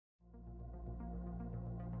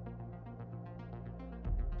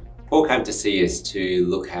Paul came to see us to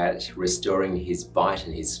look at restoring his bite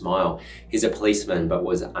and his smile. He's a policeman but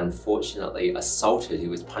was unfortunately assaulted. He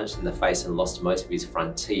was punched in the face and lost most of his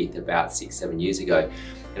front teeth about 6-7 years ago.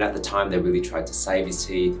 And at the time they really tried to save his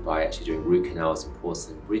teeth by actually doing root canals and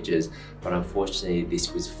porcelain bridges, but unfortunately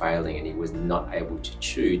this was failing and he was not able to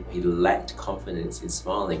chew. He lacked confidence in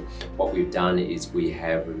smiling. What we've done is we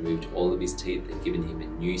have removed all of his teeth and given him a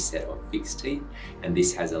new set of fixed teeth, and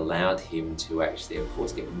this has allowed him to actually, of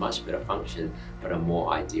course, get much better function but a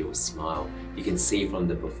more ideal smile. You can see from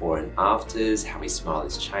the before and afters how his smile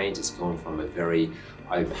has changed. It's gone from a very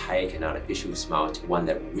opaque and artificial smile to one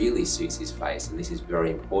that really suits his face, and this is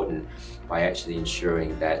very important by actually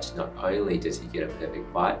ensuring that not only does he get a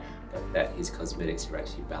perfect bite, but that his cosmetics are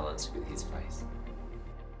actually balanced with his face.